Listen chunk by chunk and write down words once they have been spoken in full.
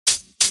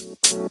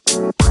If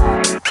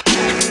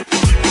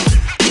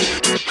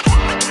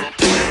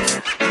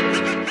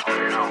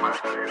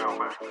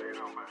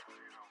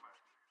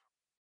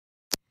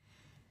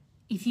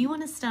you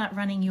want to start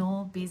running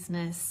your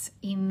business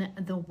in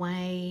the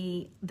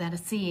way that a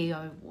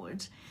CEO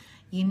would,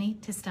 you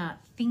need to start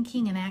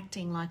thinking and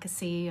acting like a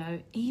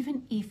CEO,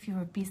 even if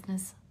you're a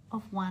business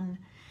of one.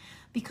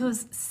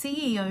 Because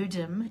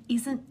CEOdom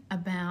isn't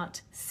about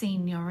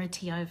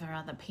seniority over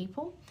other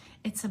people.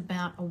 It's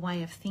about a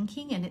way of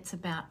thinking, and it's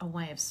about a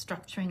way of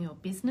structuring your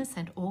business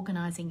and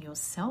organizing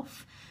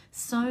yourself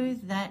so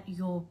that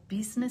your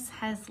business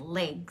has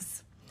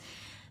legs.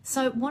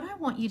 So what I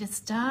want you to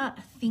start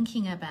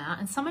thinking about,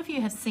 and some of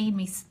you have seen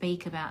me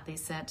speak about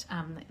this at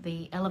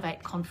the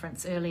Elevate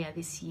conference earlier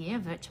this year,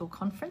 virtual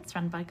conference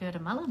run by Gerda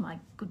Muller, my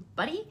good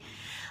buddy.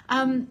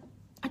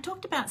 I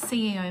talked about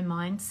CEO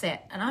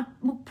mindset, and I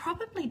will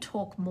probably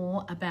talk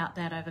more about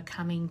that over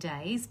coming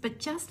days. But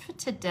just for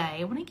today,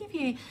 I want to give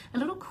you a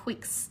little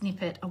quick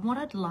snippet of what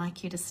I'd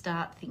like you to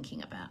start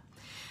thinking about.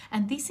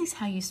 And this is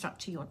how you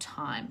structure your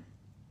time.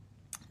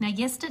 Now,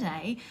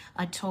 yesterday,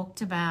 I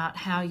talked about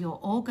how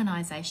your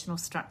organizational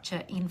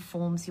structure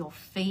informs your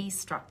fee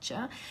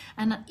structure.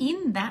 And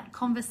in that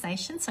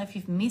conversation, so if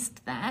you've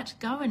missed that,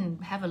 go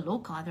and have a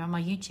look either on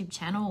my YouTube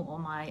channel or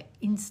my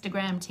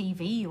Instagram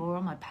TV or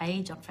on my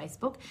page on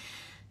Facebook.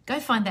 Go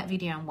find that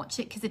video and watch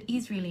it, because it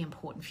is really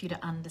important for you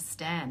to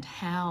understand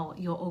how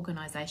your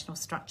organizational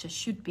structure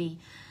should be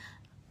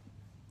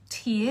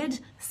tiered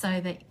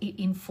so that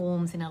it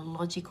informs in a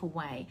logical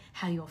way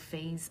how your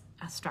fees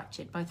are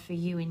structured, both for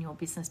you in your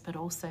business, but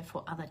also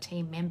for other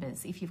team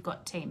members, if you've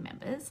got team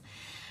members.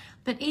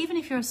 But even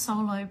if you're a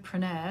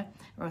solopreneur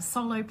or a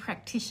solo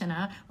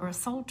practitioner or a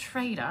sole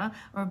trader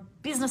or a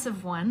business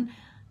of one,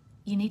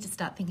 you need to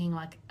start thinking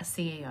like a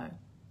CEO.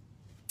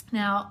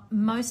 Now,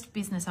 most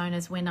business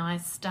owners, when I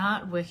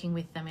start working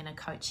with them in a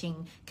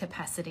coaching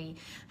capacity,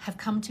 have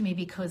come to me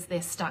because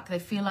they're stuck. They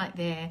feel like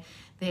they're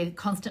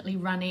constantly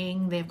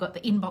running. They've got the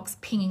inbox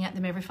pinging at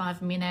them every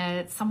 5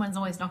 minutes. Someone's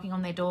always knocking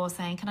on their door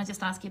saying, can I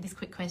just ask you this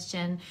quick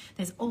question?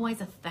 There's always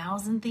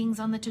 1,000 things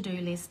on the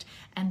to-do list,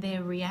 and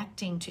they're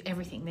reacting to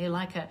everything. They're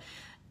like a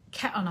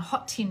cat on a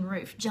hot tin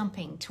roof,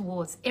 jumping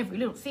towards every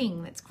little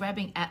thing that's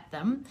grabbing at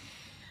them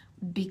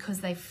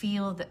because they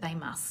feel that they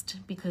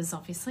must, because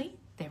obviously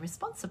they're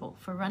responsible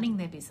for running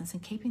their business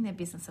and keeping their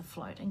business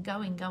afloat and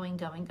going.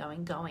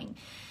 Can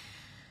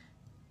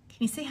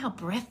you see how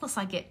breathless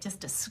I get just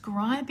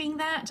describing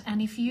that?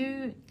 And if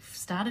you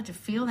started to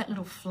feel that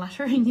little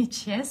flutter in your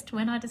chest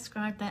when I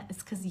described that,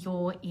 it's because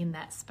you're in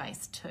that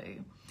space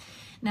too.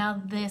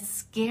 Now, the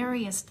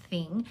scariest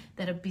thing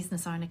that a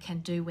business owner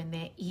can do when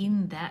they're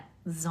in that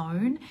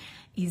zone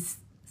is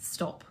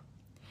stop.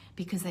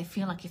 Because they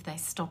feel like if they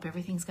stop,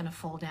 everything's going to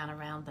fall down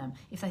around them.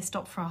 If they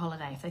stop for a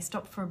holiday, if they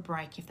stop for a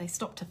break, if they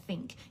stop to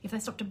think, if they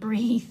stop to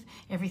breathe,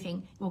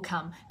 everything will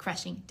come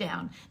crashing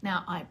down.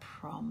 Now, I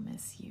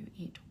promise you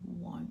it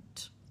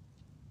won't.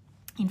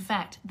 In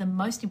fact, the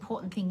most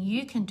important thing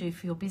you can do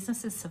for your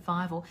business's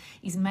survival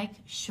is make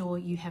sure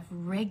you have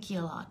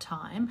regular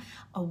time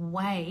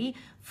away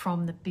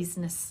from the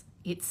business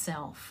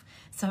itself.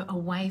 So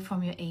away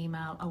from your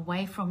email,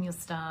 away from your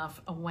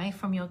staff, away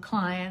from your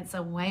clients,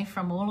 away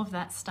from all of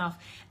that stuff,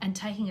 and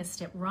taking a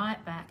step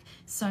right back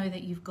so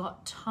that you've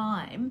got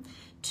time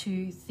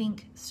to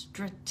think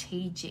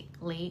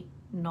strategically,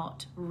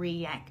 not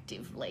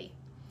reactively.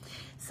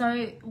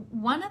 So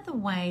one of the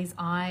ways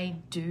I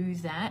do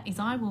that is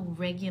I will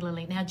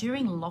regularly, now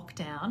during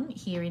lockdown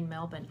here in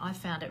Melbourne, I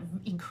found it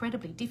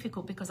incredibly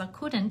difficult because I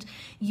couldn't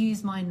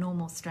use my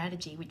normal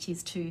strategy, which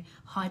is to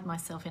hide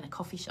myself in a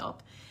coffee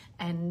shop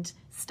and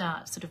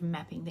start sort of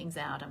mapping things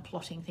out and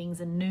plotting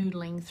things and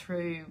noodling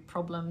through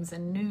problems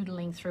and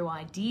noodling through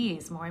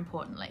ideas, more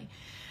importantly.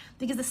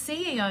 Because a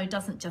CEO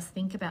doesn't just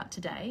think about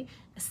today.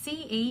 A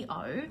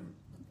CEO,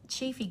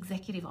 Chief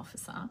Executive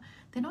Officer,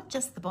 they're not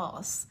just the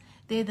boss.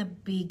 They're the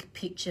big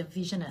picture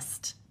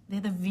visionist.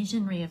 They're the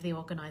visionary of the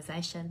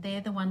organisation.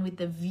 They're the one with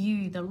the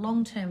view, the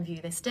long-term view.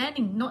 They're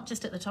standing not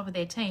just at the top of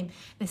their team,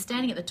 they're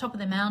standing at the top of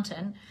the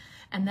mountain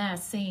and they're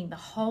seeing the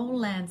whole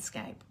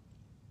landscape.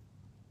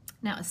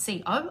 Now, a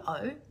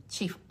COO,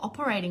 Chief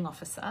Operating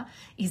Officer,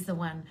 is the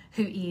one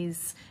who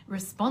is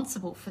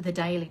responsible for the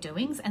daily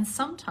doings, and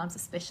sometimes,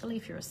 especially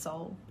if you're a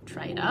sole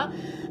trader,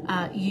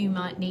 you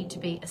might need to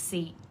be a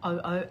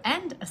COO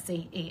and a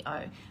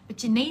CEO.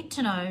 But you need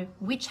to know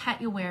which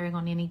hat you're wearing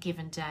on any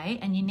given day,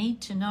 and you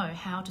need to know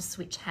how to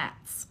switch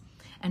hats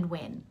and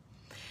when.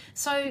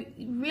 So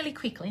really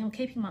quickly, I'm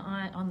keeping my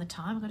eye on the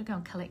time. I've got to go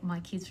and collect my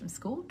kids from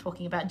school,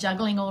 talking about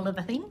juggling all of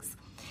the things.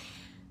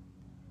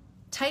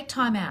 Take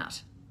time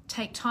out.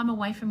 Take time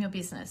away from your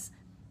business.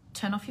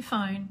 Turn off your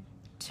phone,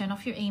 turn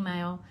off your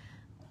email,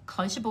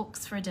 close your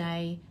books for a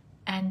day,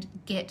 and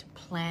get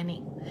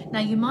planning.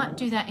 Now, you might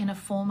do that in a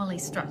formally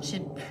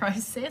structured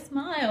process.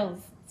 Miles,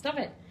 stop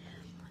it.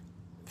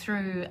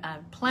 Through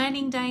a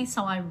planning day.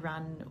 So I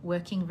run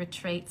working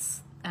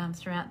retreats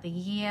throughout the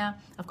year.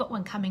 I've got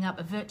one coming up,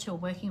 a virtual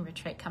working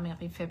retreat coming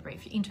up in February.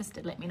 If you're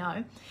interested, let me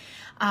know.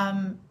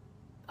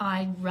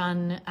 I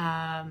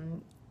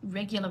run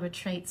regular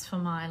retreats for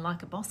my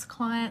Like a Boss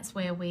clients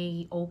where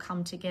we all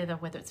come together,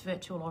 whether it's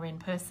virtual or in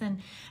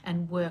person,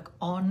 and work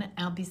on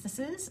our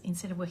businesses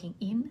instead of working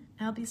in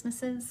our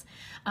businesses.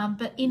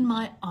 But in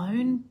my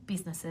own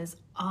businesses,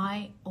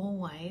 I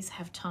always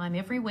have time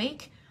every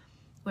week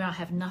where I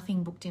have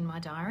nothing booked in my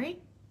diary.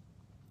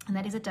 And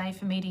that is a day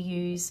for me to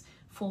use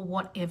for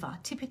whatever,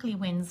 typically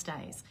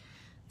Wednesdays.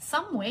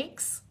 Some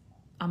weeks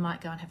I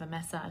might go and have a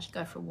massage,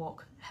 go for a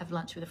walk, have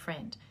lunch with a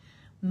friend.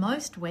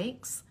 Most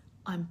weeks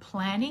I'm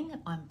planning,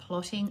 I'm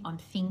plotting, I'm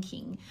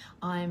thinking,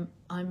 I'm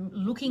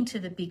looking to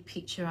the big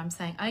picture. I'm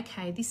saying,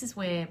 okay, this is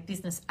where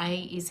business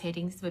A is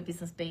heading, this is where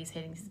business B is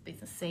heading, this is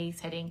business C is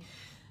heading.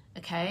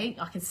 Okay,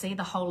 I can see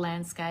the whole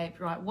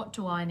landscape, right? What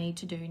do I need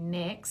to do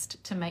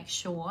next to make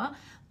sure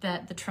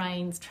that the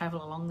trains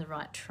travel along the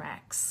right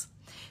tracks?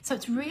 So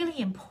it's really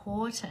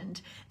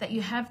important that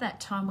you have that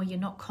time where you're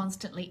not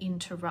constantly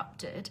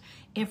interrupted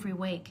every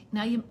week.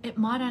 Now, it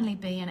might only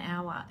be an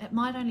hour. It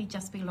might only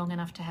just be long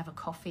enough to have a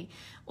coffee,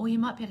 or you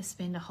might be able to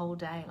spend a whole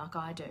day like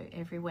I do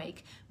every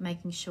week,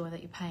 making sure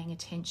that you're paying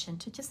attention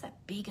to just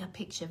that bigger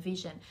picture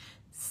vision,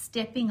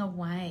 stepping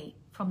away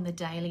from the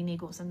daily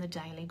niggles and the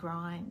daily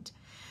grind.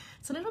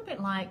 It's a little bit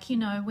like, you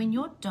know, when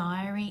your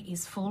diary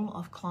is full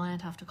of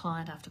client after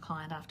client after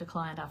client after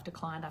client after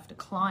client after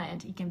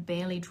client, you can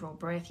barely draw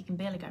breath, you can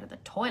barely go to the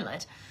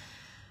toilet.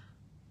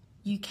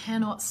 You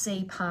cannot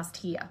see past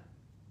here.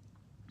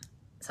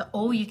 So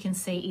all you can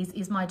see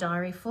is my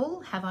diary full?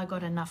 Have I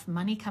got enough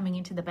money coming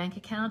into the bank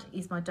account?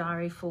 Is my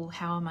diary full?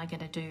 How am I going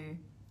to do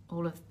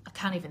I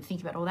can't even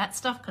think about all that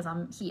stuff because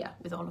I'm here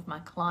with all of my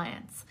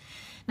clients.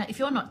 Now, if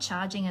you're not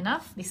charging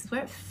enough, this is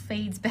where it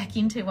feeds back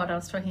into what I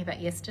was talking about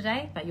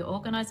yesterday, about your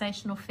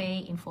organizational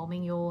fee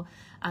informing your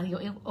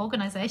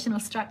organizational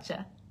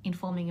structure,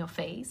 informing your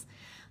fees.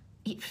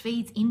 It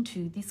feeds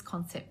into this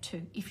concept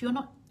too. If you're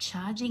not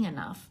charging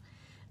enough,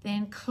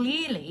 then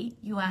clearly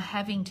you are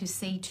having to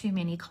see too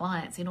many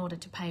clients in order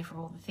to pay for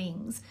all the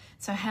things.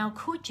 So how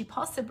could you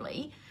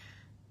possibly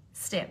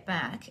step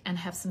back and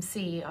have some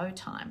CEO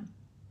time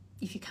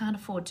if you can't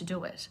afford to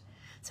do it?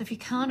 So if you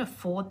can't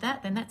afford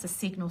that, then that's a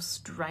signal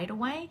straight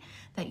away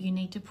that you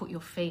need to put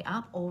your fee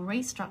up or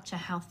restructure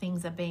how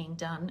things are being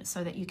done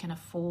so that you can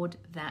afford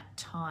that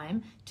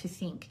time to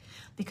think.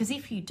 Because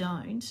if you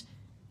don't,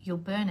 you'll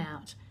burn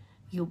out.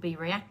 You'll be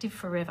reactive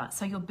forever.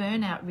 So your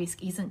burnout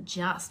risk isn't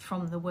just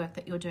from the work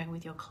that you're doing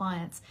with your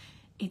clients.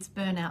 It's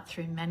burnout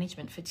through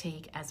management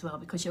fatigue as well,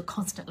 because you're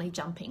constantly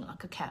jumping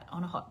like a cat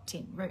on a hot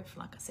tin roof,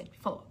 like I said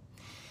before.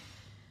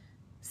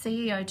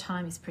 CEO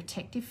time is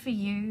protective for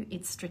you,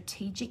 it's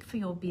strategic for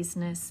your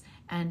business,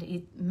 and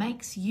it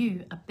makes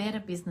you a better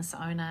business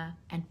owner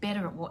and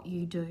better at what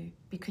you do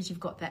because you've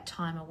got that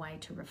time away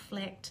to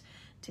reflect,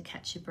 to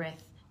catch your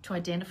breath, to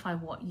identify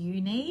what you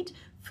need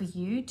for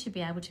you to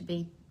be able to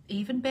be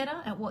even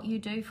better at what you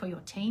do, for your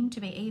team to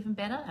be even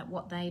better at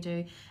what they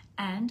do,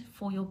 and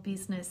for your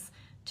business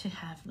to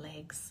have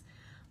legs.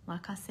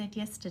 Like I said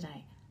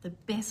yesterday, the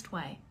best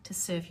way to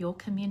serve your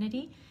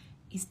community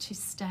is to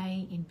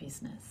stay in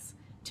business,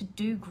 to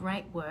do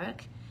great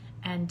work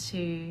and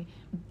to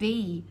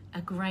be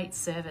a great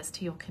service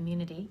to your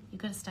community.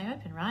 You've got to stay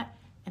open, right?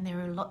 And there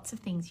are lots of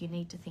things you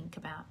need to think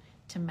about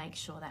to make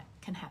sure that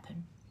can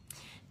happen.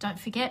 Don't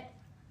forget,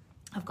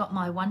 I've got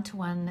my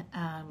one-to-one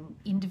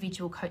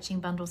individual coaching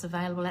bundles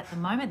available at the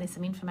moment. There's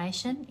some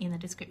information in the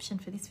description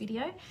for this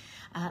video.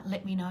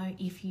 Let me know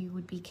if you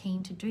would be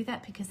keen to do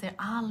that because there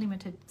are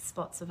limited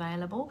spots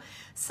available.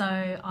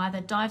 So either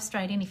dive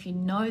straight in if you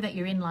know that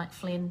you're in like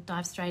Flynn,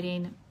 dive straight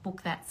in,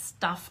 book that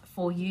stuff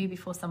for you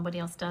before somebody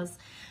else does.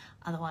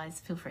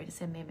 Otherwise, feel free to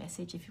send me a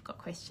message if you've got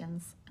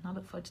questions, and I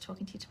look forward to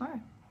talking to you tomorrow.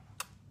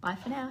 Bye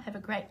for now. Have a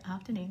great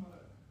afternoon.